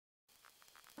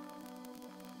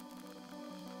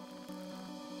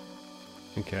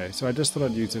Okay, so I just thought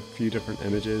I'd use a few different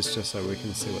images just so we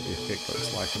can see what the effect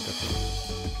looks like in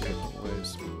different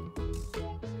ways.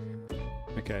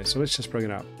 Okay, so let's just bring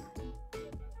it up.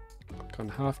 Click on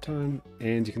halftone,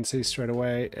 and you can see straight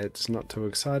away it's not too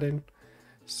exciting.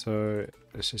 So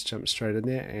let's just jump straight in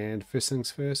there, and first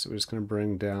things first, we're just going to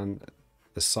bring down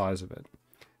the size of it.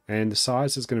 And the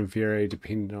size is going to vary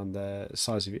depending on the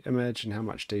size of your image and how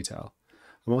much detail.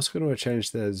 I'm also going to change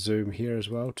the zoom here as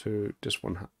well to just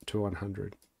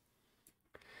 100.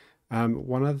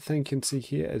 One other thing you can see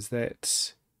here is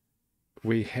that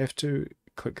we have to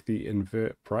click the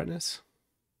invert brightness.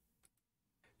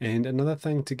 And another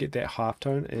thing to get that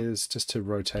halftone is just to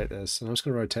rotate this. And I'm just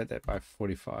going to rotate that by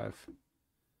 45.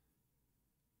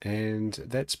 And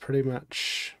that's pretty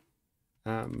much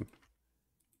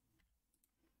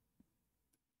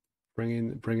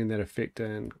bringing that effect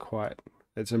in quite.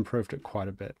 It's improved it quite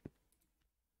a bit.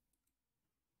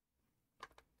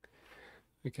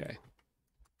 Okay.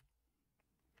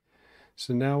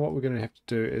 So now what we're going to have to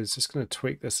do is just going to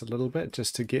tweak this a little bit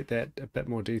just to get that a bit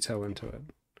more detail into it.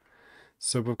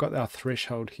 So we've got our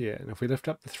threshold here, and if we lift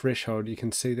up the threshold, you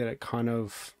can see that it kind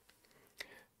of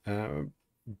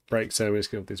breaks down. We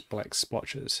just get these black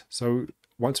splotches. So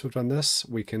once we've done this,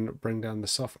 we can bring down the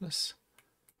softness.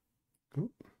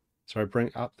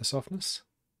 Bring up the softness.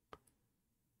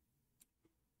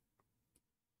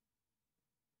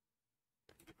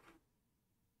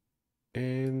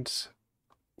 And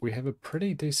we have a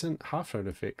pretty decent halftone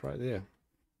effect right there.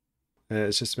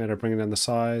 It's just a matter of bringing down the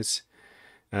size,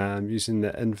 using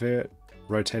the invert,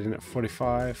 rotating at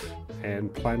 45,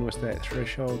 and playing with that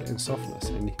threshold and softness,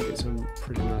 and you can get some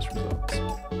pretty nice results.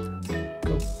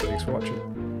 Cool, thanks for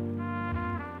watching.